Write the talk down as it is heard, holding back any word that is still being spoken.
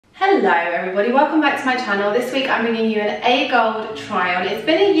Hello everybody, welcome back to my channel. This week I'm bringing you an Agolde try on. It's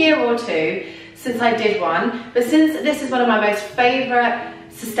been a year or two since I did one, but since this is one of my most favourite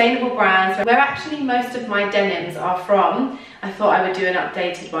sustainable brands, where actually most of my denims are from, I thought I would do an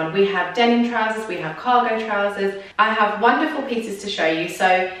updated one. We have denim trousers, we have cargo trousers. I have wonderful pieces to show you,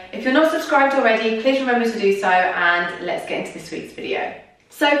 so if you're not subscribed already, please remember to do so, and let's get into this week's video.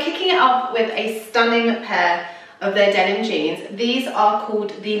 So kicking it off with a stunning pair of their denim jeans. These are called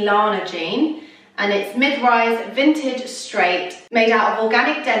the Lana jean, and it's mid-rise, vintage, straight, made out of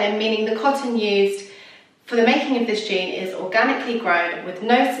organic denim, meaning the cotton used for the making of this jean is organically grown with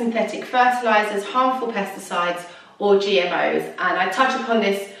no synthetic fertilizers, harmful pesticides, or GMOs. And I touch upon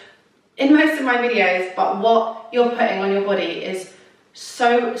this in most of my videos, but what you're putting on your body is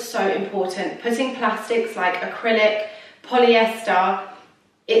so important. Putting plastics like acrylic, polyester,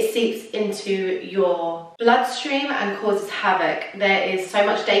 it seeps into your bloodstream and causes havoc. There is so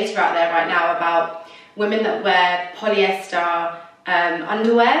much data out there right now about women that wear polyester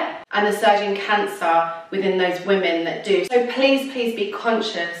underwear and the surge in cancer within those women that do. So please be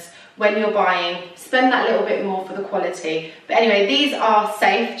conscious when you're buying. Spend that little bit more for the quality. But anyway, these are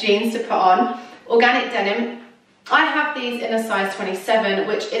safe jeans to put on. Organic denim. I have these in a size 27,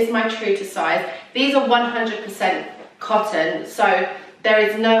 which is my true to size. These are 100% cotton, so there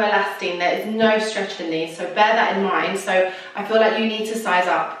is no elastane, there is no stretch in these, so bear that in mind. So I feel like you need to size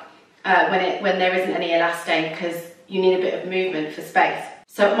up when there isn't any elastane, because you need a bit of movement for space.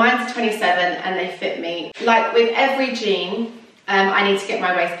 So mine's a 27 and they fit me. Like with every jean, I need to get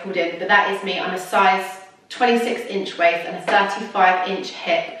my waist pulled in, but that is me. I'm a size 26-inch waist and a 35-inch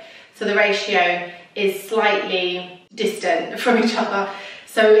hip, so the ratio is slightly distant from each other.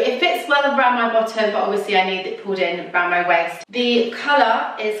 So it fits well around my bottom, but obviously I need it pulled in around my waist. The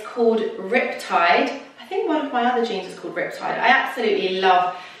colour is called Riptide. I think one of my other jeans is called Riptide. I absolutely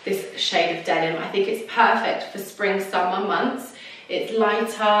love this shade of denim. I think it's perfect for spring, summer months. It's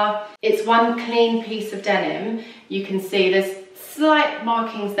lighter. It's one clean piece of denim. You can see there's slight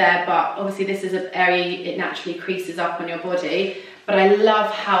markings there, but obviously this is an area it naturally creases up on your body. But I love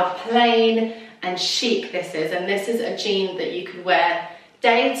how plain and chic this is. And this is a jean that you could wear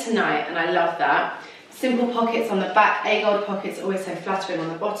day to night, and I love that. Simple pockets on the back, Agolde pockets, always so flattering on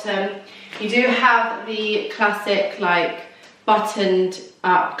the bottom. You do have the classic like buttoned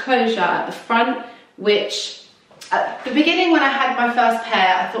up closure at the front, which at the beginning when I had my first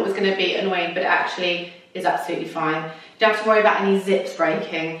pair I thought was going to be annoying, but it actually is absolutely fine. You don't have to worry about any zips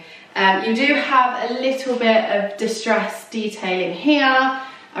breaking. You do have a little bit of distress detailing here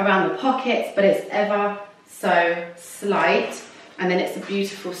around the pockets, but it's ever so slight. And then it's a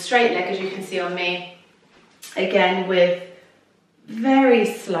beautiful straight leg, as you can see on me, again with very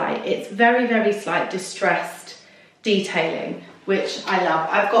slight, it's very slight distressed detailing, which I love.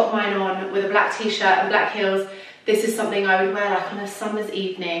 I've got mine on with a black t-shirt and black heels. This is something I would wear like on a summer's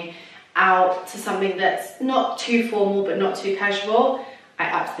evening out to something that's not too formal but not too casual. I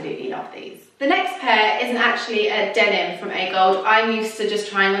absolutely love these. The next pair isn't actually a denim from Agolde. I'm used to just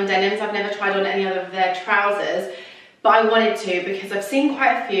trying on denims. I've never tried on any other of their trousers, but I wanted to because I've seen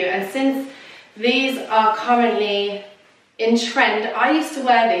quite a few, and since these are currently in trend, I used to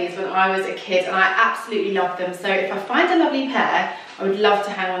wear these when I was a kid and I absolutely love them. So if I find a lovely pair, I would love to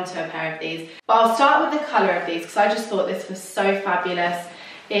hang on to a pair of these. But I'll start with the colour of these because I just thought this was so fabulous.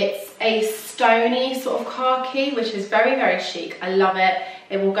 It's a stony sort of khaki, which is very chic. I love it.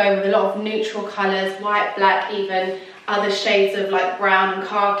 It will go with a lot of neutral colours, white, black, even other shades of like brown and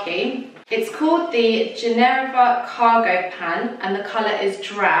khaki. It's called the Geneva Cargo Pant and the colour is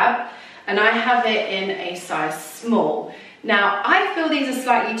drab, and I have it in a size small. Now I feel these are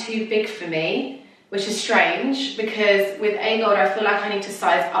slightly too big for me, which is strange because with Agolde I feel like I need to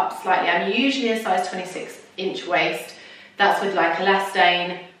size up slightly. I'm usually a size 26-inch waist. That's with like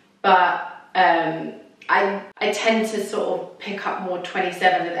elastane, but I tend to sort of pick up more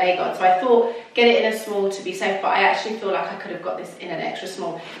 27 with Agolde, so I thought get it in a small to be safe, but I actually feel like I could have got this in an extra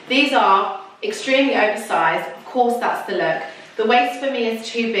small. These are extremely oversized, of course that's the look. The waist for me is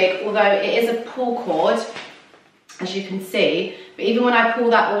too big, although it is a pull cord, as you can see, but even when I pull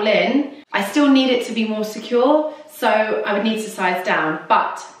that all in, I still need it to be more secure, so I would need to size down.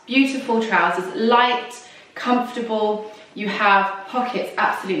 But beautiful trousers, light, comfortable. You have pockets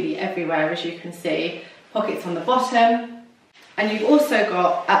absolutely everywhere, as you can see. Pockets on the bottom, and you've also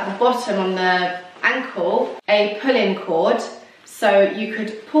got at the bottom on the ankle a pull-in cord, so you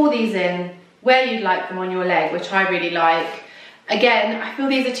could pull these in where you'd like them on your leg, which I really like. Again, I feel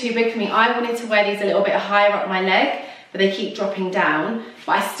these are too big for me. I wanted to wear these a little bit higher up my leg, but they keep dropping down.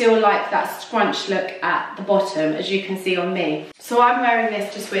 But I still like that scrunch look at the bottom, as you can see on me. So I'm wearing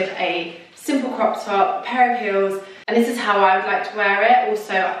this just with a simple crop top, a pair of heels, and this is how I would like to wear it.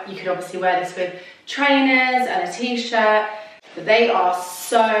 Also, you could obviously wear this with trainers and a t-shirt, but they are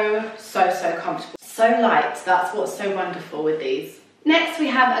so comfortable. So light, that's what's so wonderful with these. Next we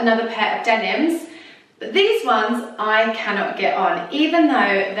have another pair of denims, but these ones I cannot get on, even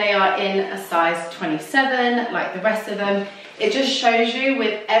though they are in a size 27 like the rest of them. It just shows you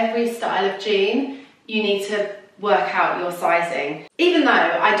with every style of jean, you need to work out your sizing. Even though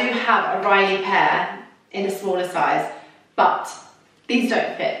I do have a Riley pair in a smaller size, but these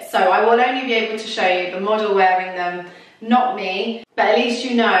don't fit. So I will only be able to show you the model wearing them, not me, but at least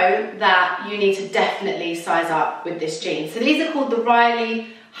you know that you need to definitely size up with this jean. So these are called the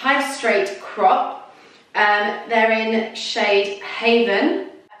Riley High Straight Crop. They're in shade Haven.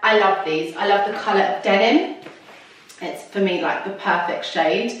 I love these. I love the colour of denim. It's, for me, like the perfect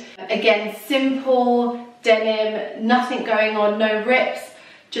shade. Again, simple denim, nothing going on, no rips,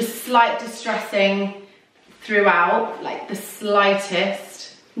 just slight distressing throughout, like the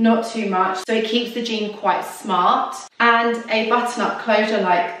slightest, not too much. So it keeps the jean quite smart. And a button-up closure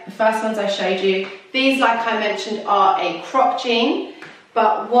like the first ones I showed you. These, like I mentioned, are a crop jean,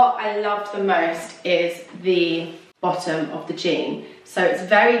 but what I loved the most is the bottom of the jean. So it's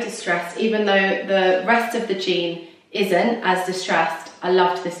very distressed, even though the rest of the jean isn't as distressed. I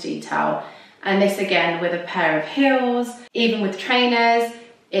loved this detail. And this again with a pair of heels, even with trainers,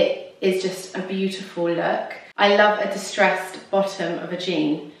 it is just a beautiful look. I love a distressed bottom of a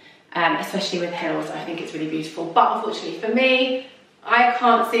jean, especially with heels. I think it's really beautiful. But unfortunately for me, I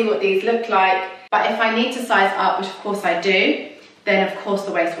can't see what these look like. But if I need to size up, which of course I do, then of course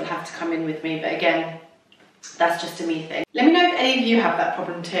the waist will have to come in with me. But again, that's just a me thing. Let me know if any of you have that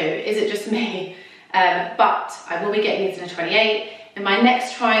problem too. Is it just me? But I will be getting these in a 28 in my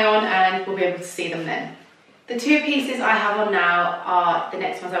next try on, and we'll be able to see them then. The two pieces I have on now are the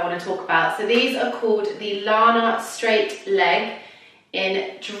next ones I want to talk about. So these are called the Lana Straight Leg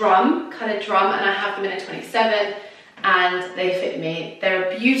in coloured drum, and I have them in a 27 and they fit me.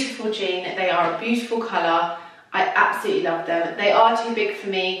 They're a beautiful jean, they are a beautiful colour. I absolutely love them. They are too big for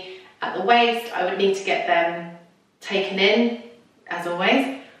me at the waist. I would need to get them taken in, as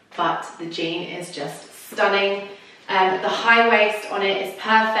always, but the jean is just stunning. The high waist on it is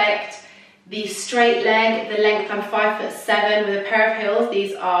perfect. The straight leg, the length, I'm 5'7" with a pair of heels.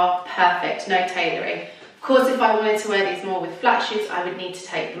 These are perfect, no tailoring. Of course, if I wanted to wear these more with flat shoes, I would need to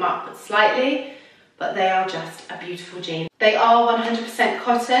take them up slightly, but they are just a beautiful jean. They are 100%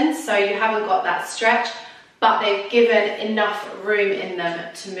 cotton, so you haven't got that stretch, but they've given enough room in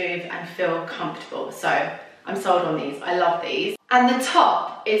them to move and feel comfortable. So I'm sold on these, I love these. And the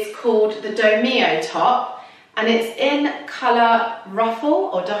top is called the Domio top, and it's in colour ruffle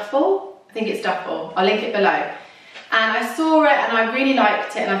or duffle. I think it's duffle, I'll link it below. And I saw it and I really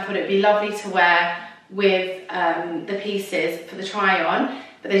liked it, and I thought it'd be lovely to wear with the pieces for the try on,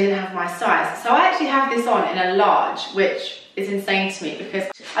 but they didn't have my size. So I actually have this on in a large, which is insane to me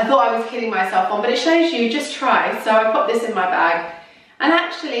because I thought I was kidding myself on, but it shows you, just try. So I popped this in my bag and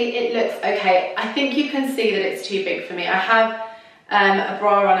actually it looks okay. I think you can see that it's too big for me. I have a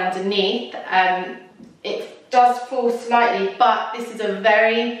bra on underneath. It does fall slightly, but this is a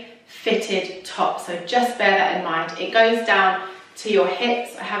very fitted top, so just bear that in mind. It goes down to your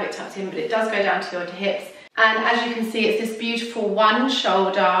hips. I have it tucked in, but it does go down to your hips. And as you can see, it's this beautiful one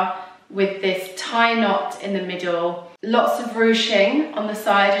shoulder with this tie knot in the middle. Lots of ruching on the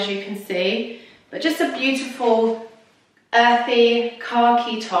side, as you can see, but just a beautiful earthy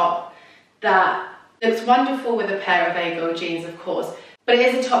khaki top that looks wonderful with a pair of Agolde jeans, of course. But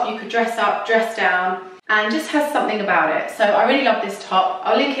it is a top you could dress up, dress down, and just has something about it. So I really love this top.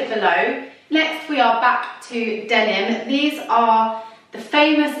 I'll link it below. Next we are back to denim. These are the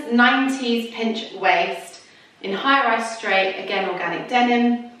famous 90s pinch waist in high-rise straight, again organic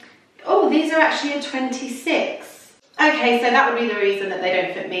denim. Oh, these are actually a 26. Okay, so that would be the reason that they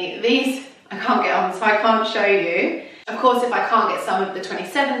don't fit me. These I can't get on, so I can't show you. Of course, if I can't get some of the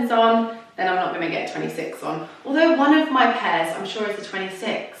 27s on, then I'm not gonna get a 26 on. Although one of my pairs, I'm sure, is a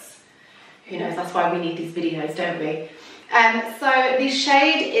 26. Who knows, that's why we need these videos, don't we? So the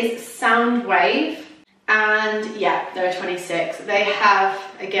shade is Sound Wave, and yeah, they're a 26. They have,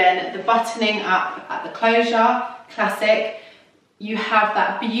 again, the buttoning up at the closure, classic. You have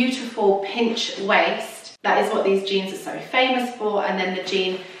that beautiful pinch waist. That is what these jeans are so famous for, and then the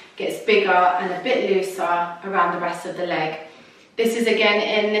jean gets bigger and a bit looser around the rest of the leg. This is again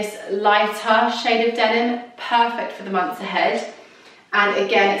in this lighter shade of denim, perfect for the months ahead. And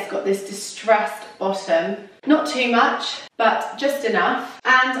again, it's got this distressed bottom. Not too much, but just enough.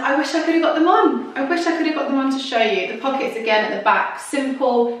 And I wish I could have got them on. I wish I could have got them on to show you. The pockets again at the back,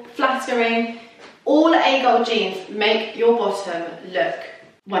 simple, flattering. All Agolde jeans make your bottom look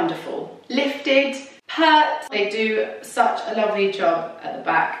wonderful. Lifted, pert. They do such a lovely job at the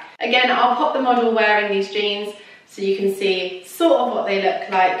back. Again, I'll pop the model wearing these jeans so you can see sort of what they look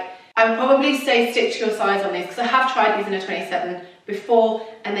like. I would probably say stick to your size on these because I have tried these in a 27 before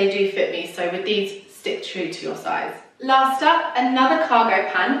and they do fit me. So with these, stick true to your size. Last up, another cargo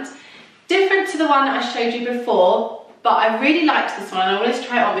pant. Different to the one that I showed you before, but I really liked this one and I wanted to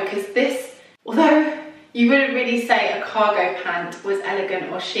try it on because this, although you wouldn't really say a cargo pant was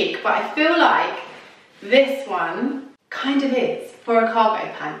elegant or chic, but I feel like this one kind of is for a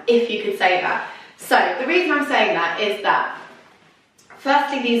cargo pant, if you could say that. So the reason I'm saying that is that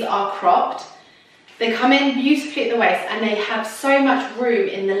firstly, these are cropped. They come in beautifully at the waist and they have so much room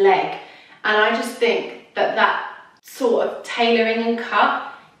in the leg. And I just think that that sort of tailoring and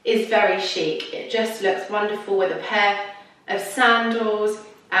cut is very chic. It just looks wonderful with a pair of sandals.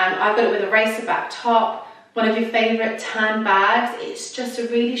 I've got it with a racer back top, one of your favourite tan bags. It's just a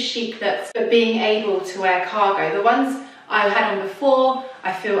really chic look, but being able to wear cargo. The ones I had on before,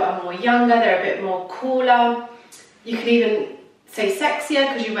 I feel are more younger, they're a bit more cooler. You could even say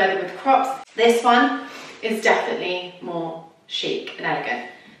sexier because you wear them with crops. This one is definitely more chic and elegant.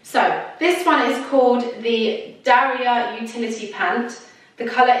 So this one is called the Daria Utility Pant. The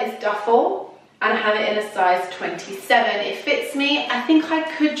colour is duffel and I have it in a size 27. It fits me. I think I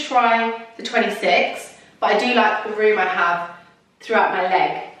could try the 26, but I do like the room I have throughout my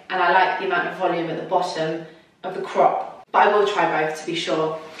leg and I like the amount of volume at the bottom of the crop, but I will try both to be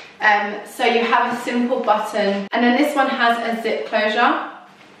sure. So you have a simple button and then this one has a zip closure.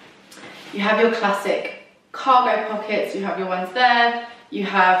 You have your classic cargo pockets, you have your ones there, you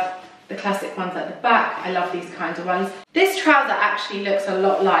have the classic ones at the back. I love these kinds of ones. This trouser actually looks a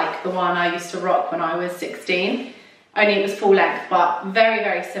lot like the one I used to rock when I was 16, only it was full length, but very,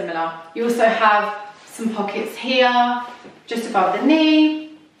 very similar. You also have some pockets here, just above the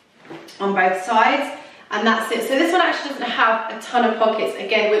knee, on both sides, and that's it. So this one actually doesn't have a ton of pockets,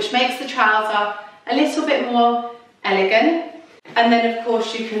 again, which makes the trouser a little bit more elegant. And then of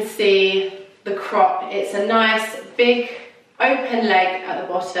course you can see the crop. It's a nice big open leg at the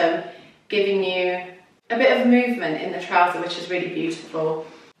bottom, giving you a bit of movement in the trouser, which is really beautiful.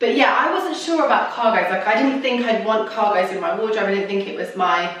 But yeah, I wasn't sure about cargos. Like, I didn't think I'd want cargos in my wardrobe. I didn't think it was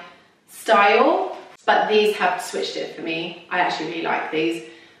my style, but these have switched it for me. I actually really like these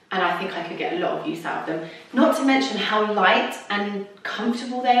and I think I could get a lot of use out of them. Not to mention how light and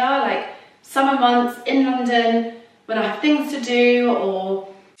comfortable they are. Like summer months in London, when I have things to do or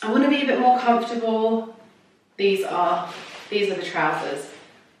I want to be a bit more comfortable, these are the trousers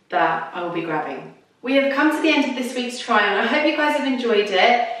that I will be grabbing. We have come to the end of this week's try-on. I hope you guys have enjoyed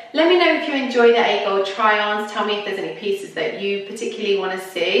it. Let me know if you enjoy the Agolde try-ons. Tell me if there's any pieces that you particularly want to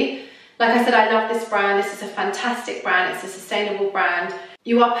see. Like I said, I love this brand. This is a fantastic brand. It's a sustainable brand.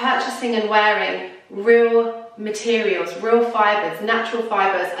 You are purchasing and wearing real materials, real fibres, natural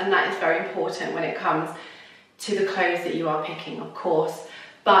fibres, and that is very important when it comes to the clothes that you are picking, of course.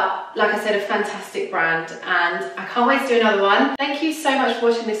 But like I said, a fantastic brand and I can't wait to do another one. Thank you so much for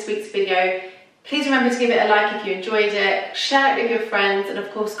watching this week's video. Please remember to give it a like if you enjoyed it, share it with your friends and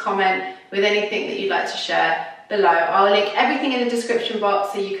of course comment with anything that you'd like to share below. I'll link everything in the description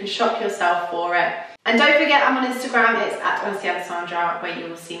box so you can shop yourself for it. And don't forget, I'm on Instagram, it's at Alessandra, where you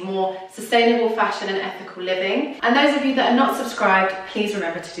will see more sustainable fashion and ethical living. And those of you that are not subscribed, please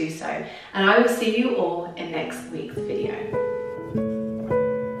remember to do so. And I will see you all in next week's video.